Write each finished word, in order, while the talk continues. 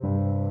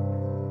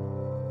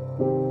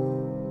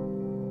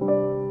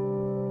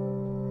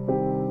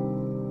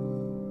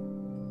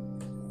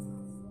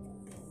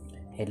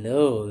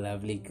Hello,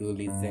 lovely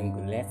ghoulies and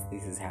ghoulettes.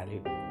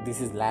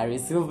 This is Larry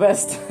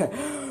Sylvester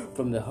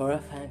from the Horror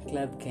Fan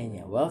Club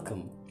Kenya.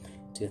 Welcome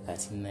to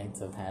 13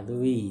 Nights of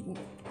Halloween.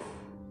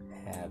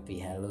 Happy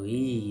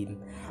Halloween!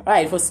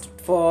 Alright,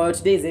 for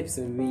today's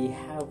episode, we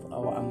have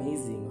our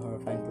amazing Horror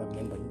Fan Club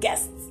member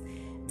guests,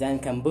 Dan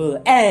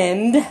Campbell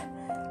and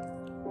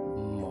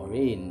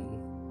Maureen.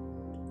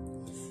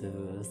 So,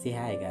 say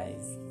hi,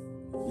 guys.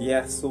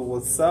 Yeah, so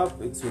what's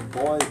up? It's your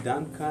boy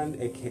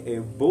Duncan, aka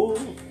Bull.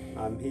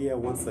 I'm here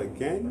once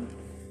again.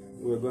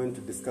 We're going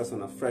to discuss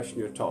on a fresh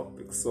new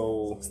topic,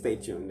 so stay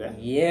tuned.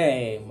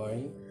 Yeah,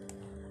 Maureen.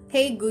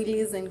 Hey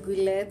ghoulies and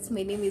ghoulettes,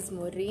 my name is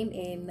Maureen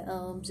and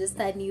just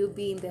a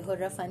newbie in the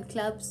Horror Fan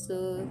Club,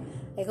 so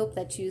I hope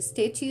that you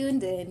stay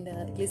tuned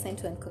and listen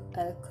to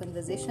a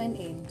conversation,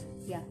 and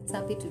yeah, it's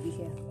happy to be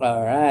here.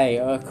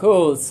 Alright,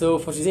 cool. So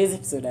for today's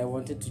episode, I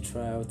wanted to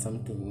try out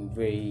something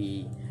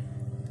very,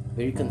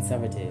 very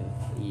conservative,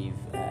 if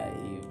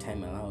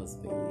time allows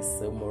me.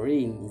 So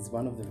Maureen is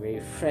one of the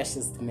very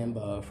freshest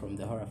member from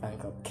the Horror Fan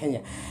Club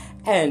Kenya,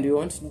 and we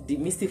want to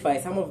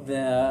demystify some of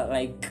the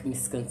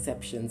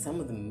misconceptions, some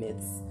of the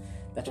myths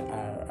that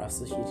are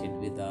associated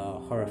with the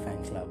Horror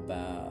Fan Club,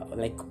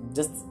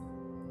 just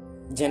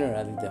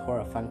generally the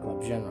Horror Fan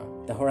Club genre,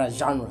 the horror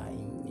genre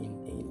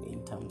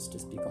in terms to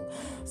speak of.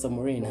 So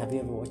Maureen, have you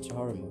ever watched a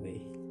horror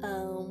movie?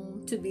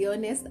 To be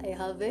honest, I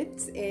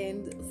haven't,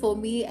 and for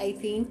me, I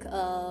think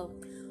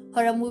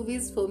horror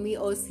movies for me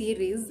or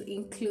series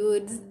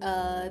include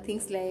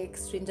things like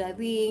Stranger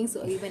Things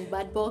or even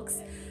Bird Box.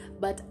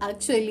 But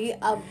actually,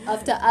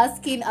 after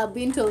asking, I've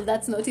been told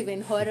that's not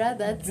even horror.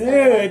 That's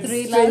thriller.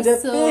 Stranger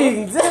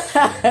Things.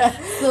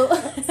 So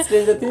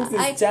Stranger Things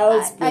is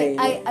child's play.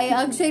 I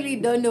actually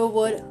don't know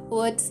what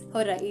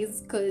horror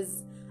is,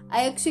 because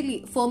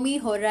for me,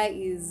 horror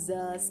is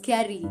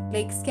scary,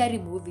 like scary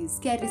movies,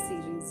 scary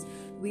series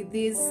with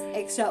these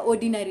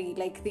extraordinary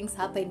things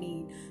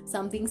happening.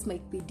 Some things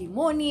might be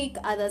demonic,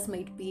 others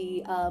might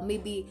be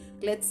maybe,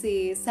 let's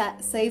say,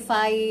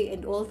 sci-fi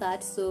and all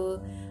that. So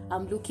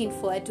I'm looking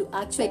forward to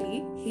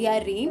actually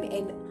hearing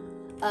and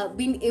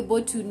being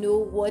able to know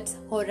what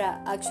horror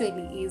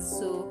actually is.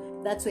 So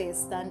that's where I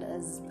stand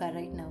as per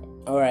right now.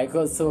 Alright,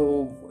 cool.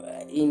 So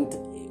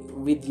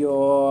with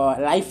your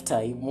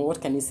lifetime, what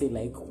can you say,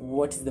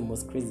 what is the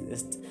most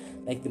craziest,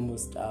 the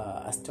most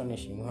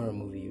astonishing horror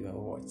movie you ever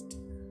watched?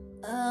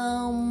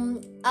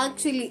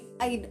 Actually,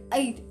 I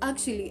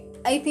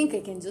think I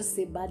can just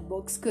say Bird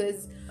Box,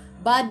 because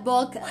Bird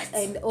Box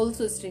and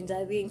also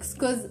Stranger Things,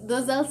 because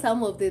those are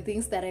some of the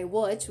things that I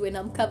watch when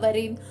I'm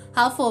covering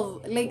half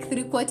of,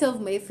 3/4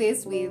 of my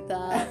face with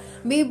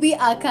maybe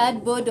a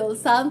cardboard or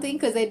something,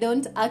 because I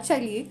don't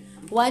actually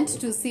want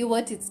to see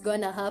what is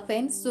gonna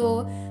happen.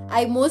 So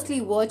I mostly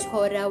watch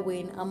horror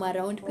when I'm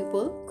around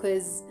people,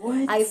 because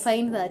I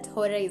find that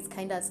horror is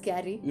kind of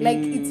scary.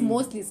 It's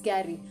mostly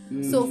scary.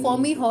 So for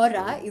me,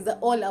 horror is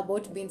all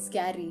about being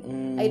scary.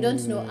 I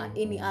don't know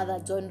any other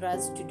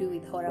genres to do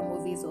with horror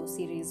movies or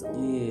series or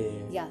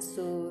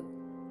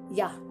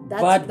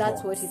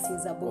that's what it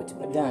is about.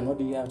 Dan, what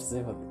do you have to say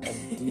about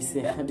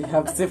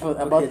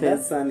this?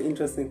 That's an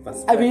interesting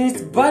perspective. I mean,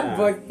 it's Bird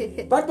Box.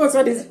 Bird Box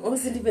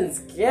wasn't even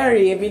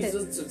scary. I mean, it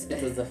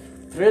was a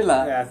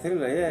thriller. Yeah,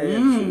 thriller.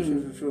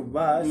 True.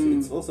 But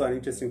it's also an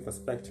interesting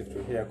perspective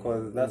to hear,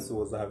 because that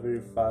was a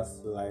very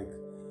fast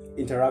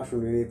interaction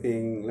with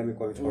anything. Let me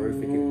call it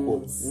horrific in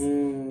quotes.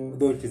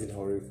 Though it isn't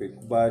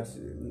horrific, but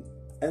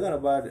I got a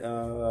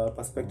bad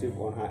perspective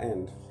on her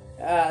end.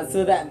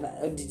 So that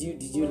did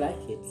you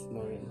like it,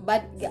 Maureen?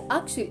 But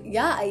actually,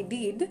 I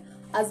did.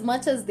 As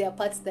much as there are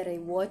parts that I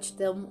watched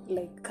them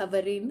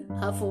covering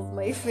half of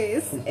my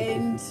face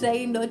and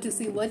trying not to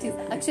see what is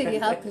actually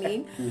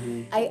happening,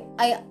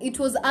 it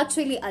was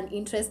actually an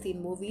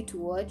interesting movie to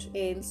watch,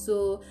 and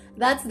so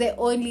that's the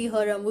only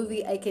horror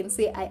movie I can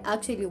say I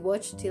actually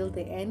watched till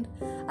the end.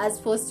 As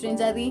for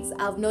Stranger Things,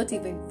 I've not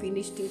even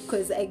finished it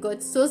because I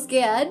got so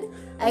scared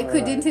I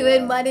couldn't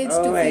even manage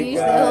to finish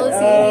the whole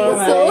series.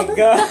 Oh my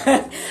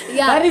god!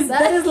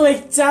 That is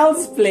like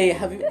child's play.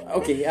 Have you?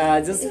 Okay,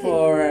 just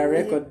for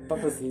record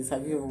purposes,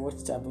 have you ever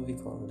watched a movie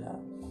called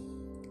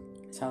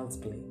Child's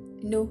Play?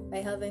 No, I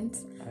haven't.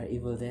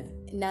 Evil Dead?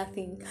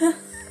 Nothing.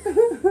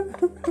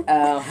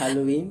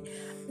 Halloween?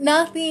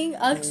 Nothing,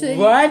 actually.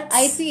 What?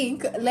 I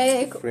think,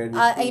 Freddy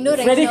I know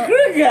right Freddy now.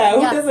 Krueger?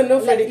 Who doesn't know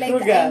Freddy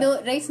Krueger? I know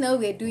right now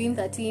we're doing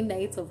 13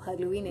 Nights of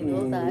Halloween and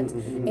all that.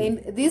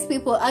 And these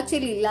people,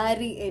 actually,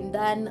 Larry and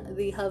Dan,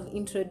 they have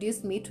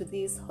introduced me to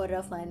this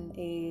horror fan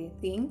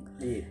thing.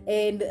 Yeah.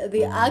 And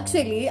they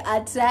actually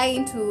are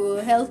trying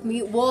to help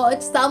me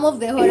watch some of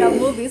the horror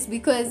movies,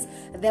 because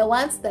the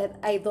ones that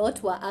I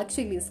thought were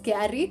actually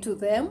scary to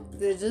them,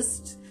 they're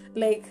just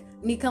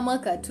ni kama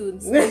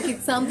cartoons.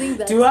 It's something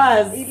that to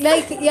us,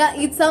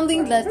 it's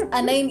something that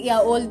a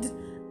 9-year-old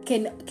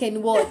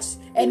can watch,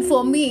 and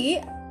for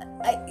me,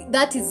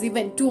 that is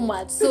even too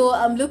much. So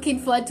I'm looking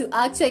forward to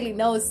actually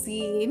now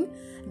seeing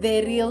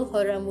the real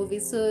horror movie.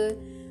 So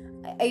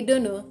I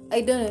don't know.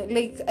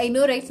 Like, I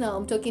know right now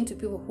I'm talking to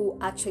people who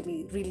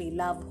actually really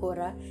love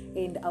horror,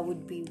 and I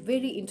would be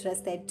very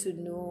interested to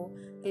know,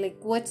 like,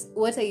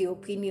 what are your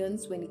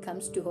opinions when it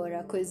comes to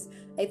horror? Because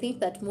I think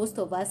that most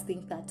of us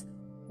think that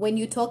when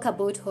you talk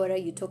about horror,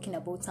 you're talking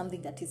about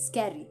something that is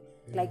scary.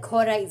 Like,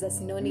 horror is a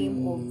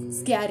synonym of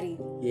scary.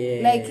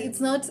 Yeah. Like, it's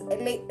not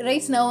like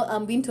right now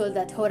I'm being told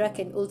that horror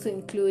can also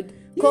include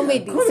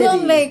comedy. So comedy.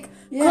 I'm like,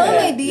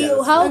 comedy.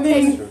 Yes. How I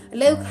mean,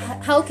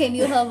 how can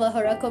you have a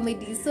horror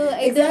comedy? So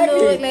I Exactly.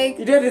 don't know. Like,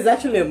 you know, there's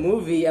actually a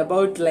movie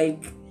about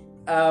like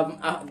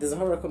there's a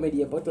horror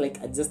comedy about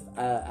like just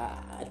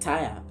a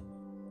tire,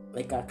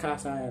 like a car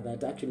tire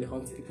that actually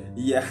haunts people.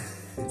 Yeah.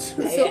 And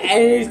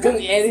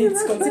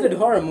it's considered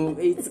horror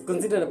movie. It's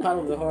considered a part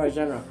of the horror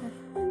genre.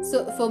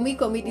 so for me,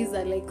 comedies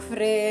are like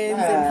Friends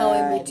and How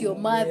I Met Your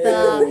Mother,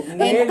 no, and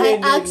no, I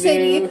no,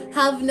 actually no.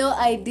 have no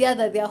idea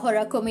that they are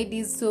horror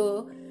comedies.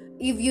 So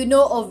if you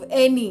know of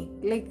any,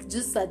 like,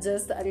 just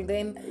suggest, and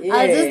then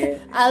Yeah.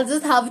 I'll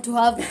just have to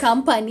have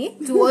company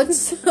to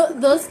watch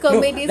those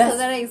comedies so that's-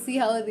 that I see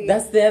how they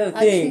That's the other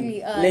thing.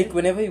 actually are. Like,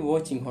 whenever you're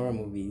watching horror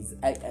movies,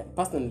 I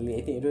personally,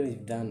 I think I don't know if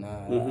you've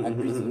done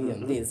agree with me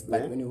on this,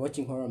 but when you're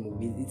watching horror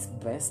movies, it's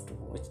best to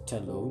watch it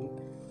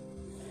alone.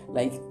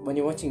 Like, when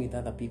you're watching with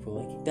other people,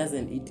 like,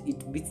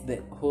 it beats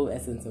the whole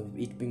essence of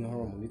it being a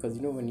horror movie, because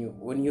you know,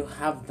 when you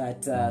have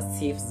that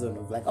safe zone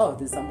of like, oh,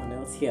 there's someone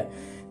else here,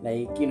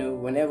 like, you know,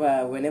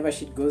 whenever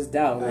shit goes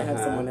down, I have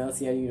someone else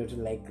here, you know, to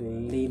like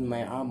lean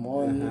my arm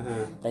on,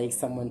 like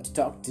someone to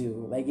talk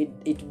to. Like,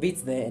 it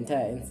beats the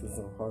entire essence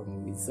of horror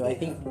movies. So I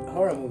think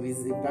horror movies,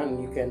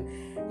 Ivan, you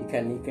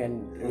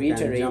can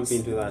reiterate jump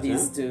into that,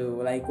 this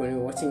to, like, when you're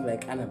watching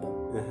like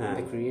Annabelle,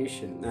 the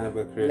Creation.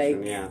 Annabelle Creation,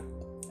 Like, yeah.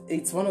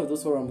 It's one of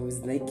those horror movies,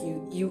 like,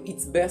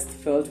 it's best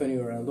felt when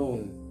you're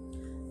alone.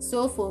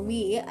 So for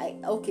me,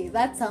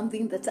 that's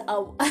something that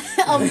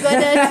I'm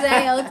gonna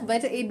try out,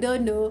 but I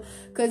don't know,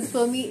 because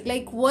for me,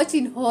 like,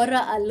 watching horror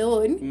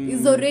alone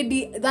is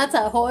already, that's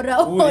a horror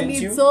on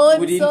its own.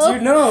 Wouldn't so you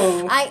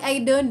know? I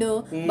don't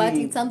know, but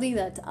it's something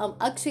that I'm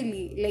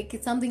actually, like,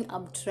 it's something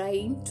I'm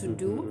trying to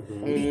do,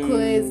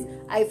 because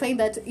I find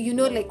that, you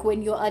know, like,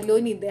 when you're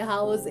alone in the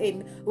house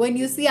and when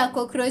you see a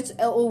cockroach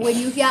or when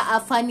you hear a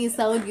funny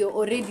sound, you're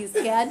already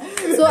scared.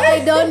 So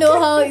I don't know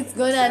how it's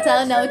gonna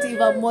turn out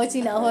if I'm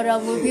watching a horror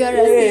movie or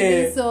a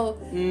series. So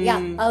yeah,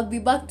 I'll be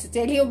back to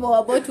tell you more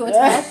about what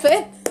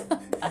happened.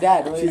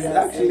 Dad, what She's is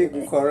that?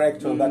 actually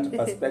correct on that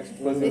perspective,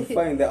 because you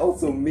find there are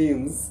also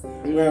memes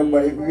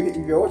whereby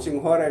if you're watching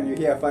horror and you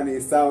hear a funny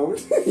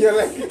sound, you're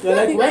like,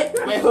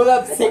 wait, hold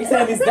up,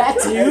 Satan, is that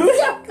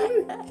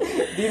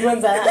you?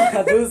 Demons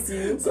are those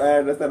you? so I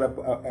understand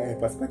a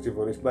perspective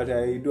on it, but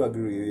I do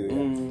agree with you.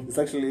 Yeah. It's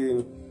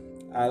actually.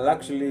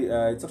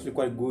 It's actually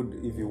quite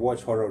good if you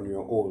watch horror on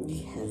your own.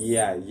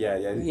 Yes.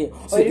 Yeah.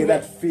 So Or you get even-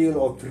 that feel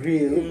or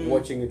thrill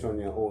watching it on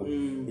your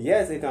own.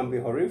 Yes, it can be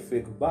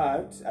horrific,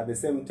 but at the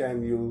same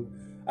time,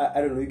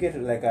 I don't know, you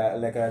get like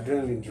an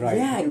adrenaline drive.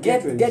 Yeah, You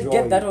get to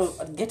enjoy that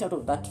it. get out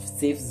of that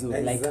safe zone.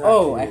 Like, Exactly.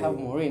 oh, I have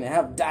Maureen, I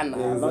have Dan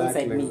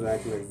alongside me.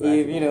 Exactly.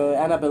 If, you know,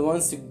 Annabelle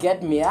wants to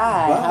get me,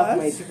 I have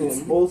my But people.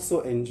 it's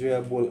also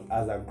enjoyable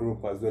as a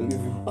group as well.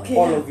 If Okay,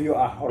 all yeah. of you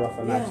are horror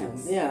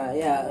fanatics. Yeah.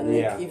 Like,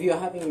 Yeah. if you're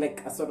having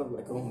like a sort of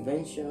like a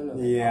convention, or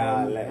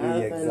Yeah, like a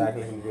marathon,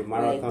 exactly. The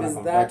marathon, like, a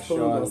there's that whole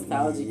convention.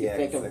 nostalgic Yes,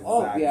 effect of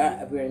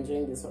exactly. we're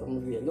enjoying this sort of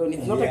movie alone.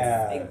 It's not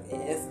Yeah.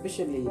 like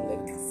especially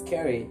like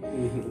scary,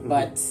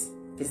 but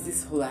there's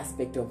this whole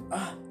aspect of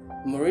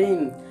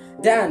Maureen,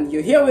 Dan,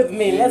 you're here with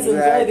me. Let's enjoy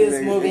Exactly.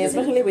 this movie,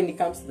 especially when it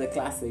comes to the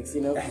classics.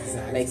 You know,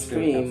 Exactly. like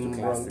Especially when it comes Scream,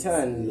 to Wrong classics.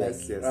 Turn,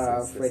 Yes,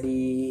 like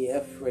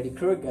yes. Freddy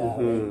Krueger,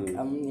 like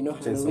you know,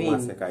 Chainsaw Halloween.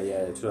 Massacre,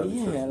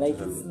 Yeah, like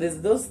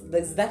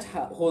there's that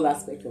whole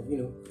aspect of, you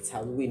know, it's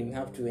Halloween. We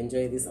have to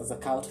enjoy this as a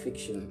cult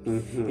fiction,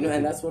 you know,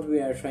 and that's what we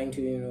are trying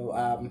to, you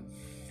know,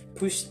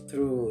 push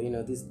through, you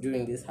know, this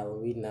during this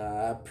Halloween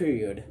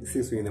period.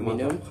 Since we're in the month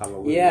You know, of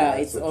Halloween. yeah,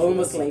 it's so true,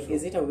 almost that's so like, true.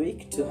 is it a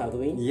week to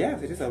Halloween?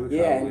 Yes, it is a week.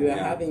 Yeah, and Halloween, we are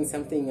yeah. having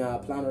something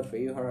planned out for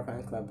you, Horror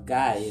Fan Club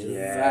guys.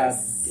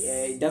 Yes.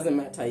 It doesn't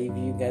matter if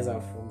you guys are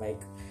from like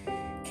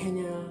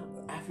Kenya,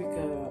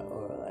 Africa,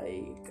 or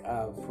like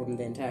from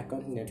the entire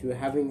continent. We're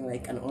having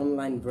like an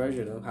online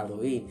version of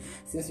Halloween,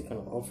 since you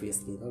can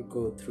obviously not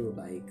go through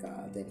like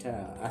the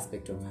entire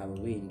aspect of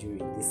Halloween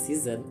during this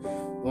season.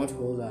 We want to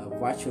hold a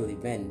virtual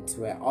event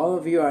where all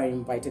of you are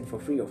invited for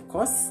free, of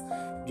course,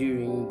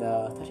 during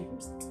the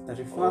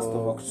 31st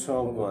of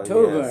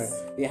October.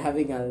 Yes. We're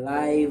having a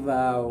live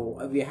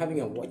we're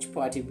having a watch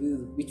party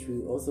which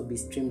will also be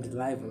streamed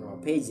live on our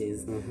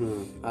pages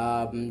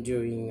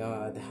during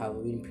the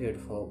Halloween period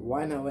for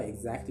 1 hour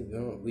exactly.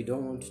 We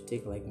don't want to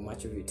take like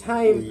much of your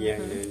time.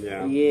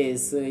 Yeah.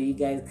 So you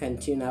guys can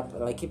tune up,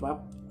 like, keep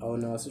up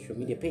on our social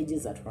media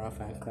pages at Horror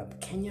Fan Club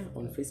Kenya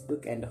on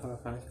Facebook and Horror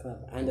Fan Club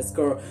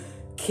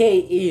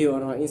 _KE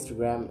on our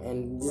Instagram,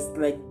 and just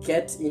like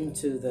get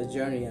into the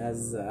journey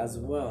as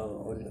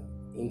well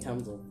in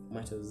terms of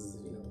matters,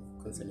 you know,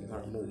 concerning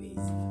horror movies.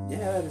 Yeah,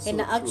 that is And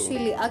so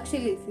I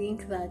actually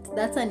think that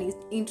that's an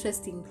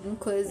interesting thing,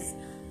 because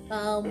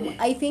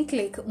I think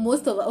like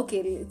most of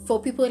for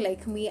people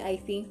like me, I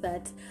think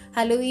that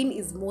Halloween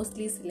is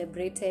mostly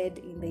celebrated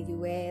in the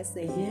US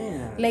and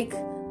Yeah. like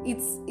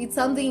it's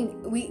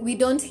something we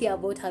don't hear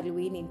about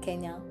Halloween in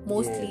Kenya.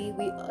 Mostly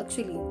we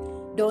actually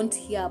don't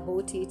hear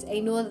about it. I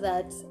know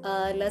that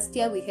last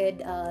year we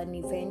had an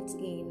event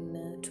in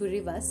Two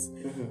Rivers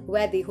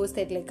where they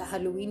hosted like a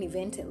Halloween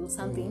event or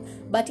something,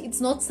 but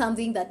it's not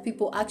something that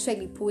people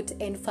actually put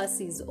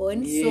emphasis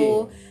on.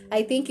 So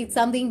I think it's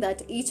something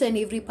that each and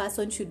every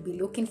person should be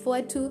looking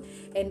forward to,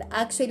 and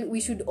actually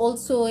we should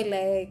also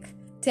like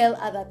tell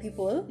other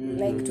people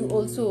like to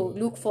also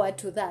look forward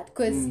to that,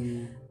 because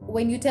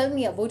when you tell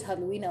me about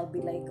Halloween, I'll be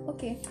like,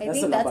 okay, I That's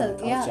think an that's urban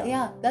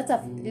culture. that's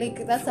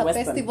a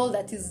Western. festival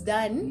that is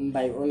done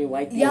By only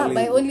white people. yeah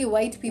by only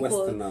white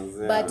people, Westerners,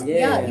 yeah. but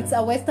Yeah. it's a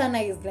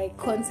westernized like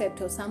concept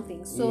or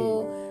something.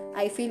 So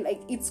I feel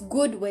like it's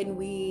good when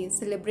we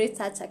celebrate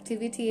such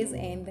activities.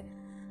 And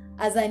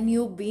as a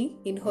newbie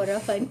in Horror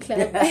Fan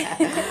Club,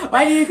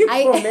 Why do you keep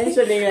on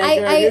mentioning it?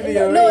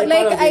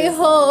 I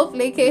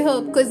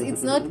hope because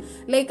it's not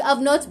like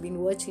I've not been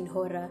watching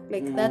horror,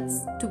 like that's,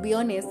 to be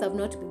honest, I've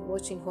not been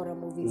watching horror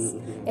movies,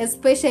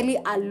 especially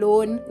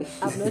alone.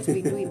 I've not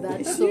been doing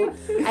that. So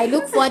I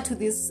look forward to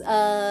this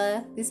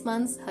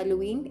month's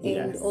Halloween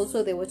and Yes.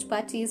 also the watch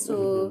party.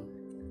 So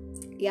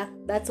yeah,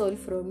 that's all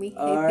from me.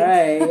 All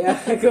right.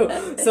 Cool.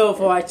 So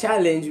for our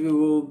challenge, we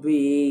will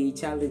be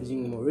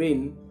challenging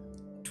Maureen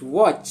to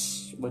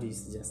watch. What do you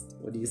suggest?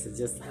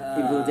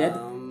 Evil Dead?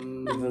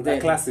 Evil The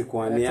Dead. classic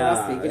one, A yeah.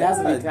 classic. It has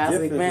to be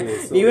classic, man.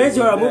 Definitely. So The US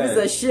Evil horror Dead. movies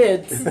are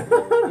shit.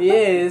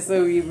 Yeah,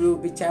 so we will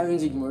be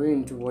challenging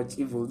Maureen to watch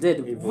Evil Dead,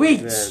 Evil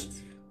which Dead.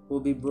 will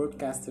be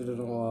broadcasted on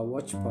our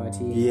watch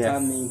party Yes.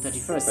 coming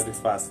 31st.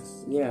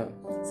 31st. Yeah,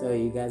 so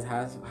you guys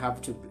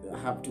have to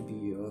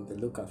be on the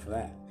lookout for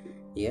that.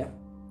 Yeah.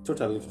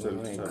 Totally.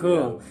 Alright,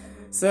 cool.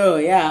 So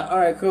yeah, all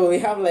right, cool. We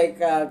have like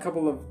a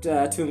couple of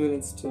 2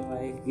 minutes to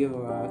like give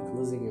our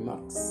closing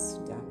remarks.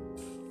 Yeah.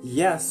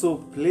 Yeah, so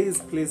please,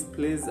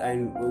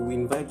 and we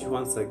invite you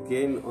once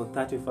again on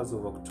 31st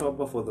of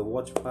October for the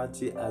watch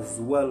party as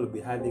well. We'll be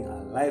having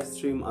a live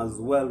stream as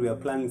well. We are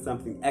planning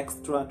something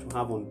extra to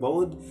have on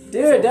board.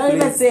 Dude, don't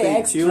even please say stay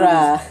extra.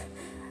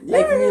 tuned.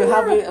 Like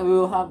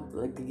we'll have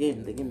like the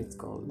game. The game is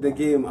called The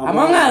game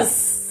Among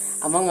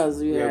Us. Among Us.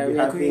 We'll be we are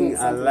having cooking a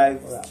something.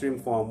 live stream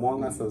for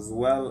Among Us as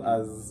well,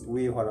 as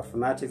we horror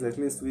fanatics. At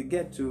least we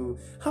get to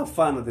have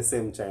fun at the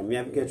same time. We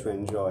get to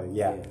enjoy.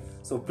 Yeah.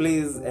 So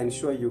please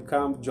ensure you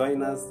come,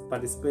 join us,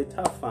 participate,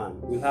 have fun.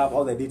 We'll have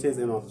all the details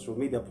in our social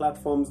media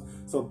platforms.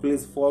 So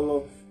please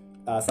follow,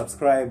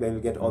 subscribe,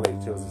 and get all the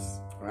details.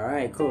 All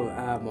right, cool.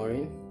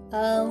 Maureen.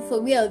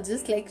 For me, I'll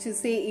just like to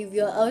say, if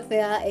you're out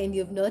there and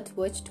you've not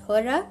watched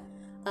horror,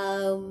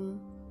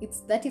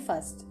 it's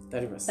 31st.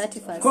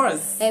 31st. Of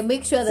course. And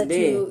make sure that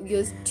Today.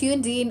 you're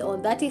tuned in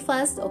on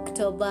 31st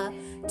October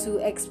to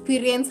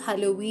experience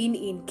Halloween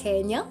in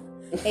Kenya.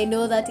 I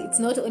know that it's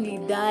not only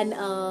done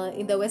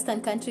in the Western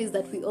countries,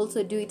 that we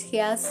also do it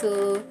here.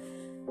 So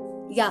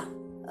yeah,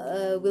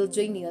 we'll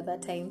join you at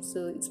that time.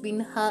 So it's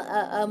been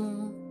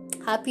I'm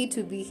happy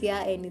to be here,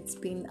 and it's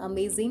been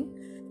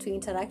amazing to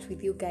interact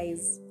with you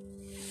guys.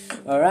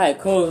 Alright,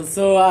 cool.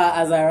 So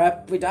as I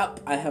wrap it up,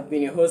 I have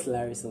been your host,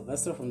 Larry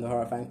Sylvester from the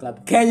Horror Fan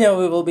Club Kenya.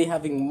 We will be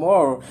having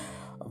more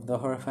of the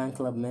Horror Fan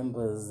Club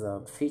members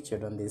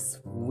featured on this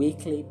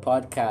weekly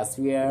podcast.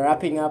 We are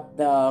wrapping up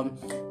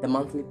the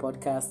monthly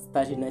podcast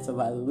 30 Nights of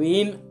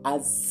Halloween.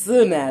 As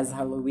soon as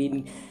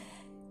Halloween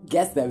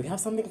gets there, we have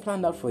something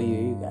planned out for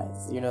you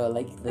guys. You know,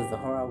 like there's the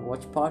horror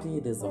watch party,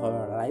 there's a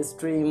horror live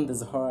stream,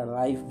 there's a horror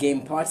live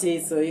game party.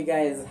 So you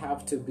guys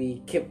have to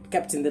be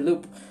kept in the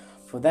loop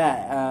for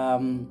that.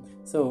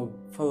 So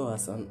follow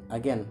us on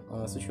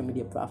our social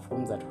media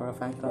platforms at Horror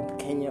Fan Club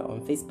Kenya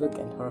on Facebook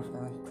and Horror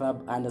Fan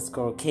Club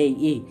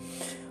 _KE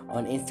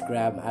on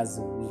Instagram, as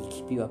we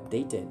keep you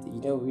updated.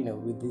 You know,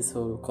 with this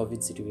whole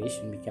COVID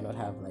situation, we cannot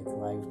have like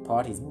live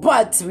parties,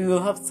 but we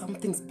will have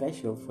something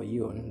special for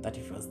you on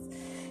 31st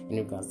in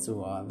regards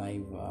to our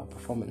live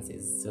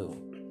performances. So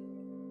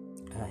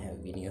I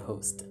have been your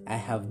host.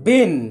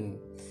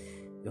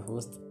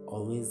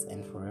 Always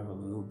and forever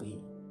will be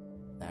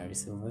Larry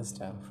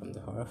Sylvester from the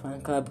Horror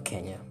Fan Club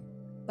Kenya.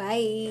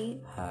 Bye.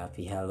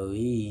 Happy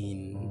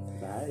Halloween.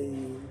 Bye.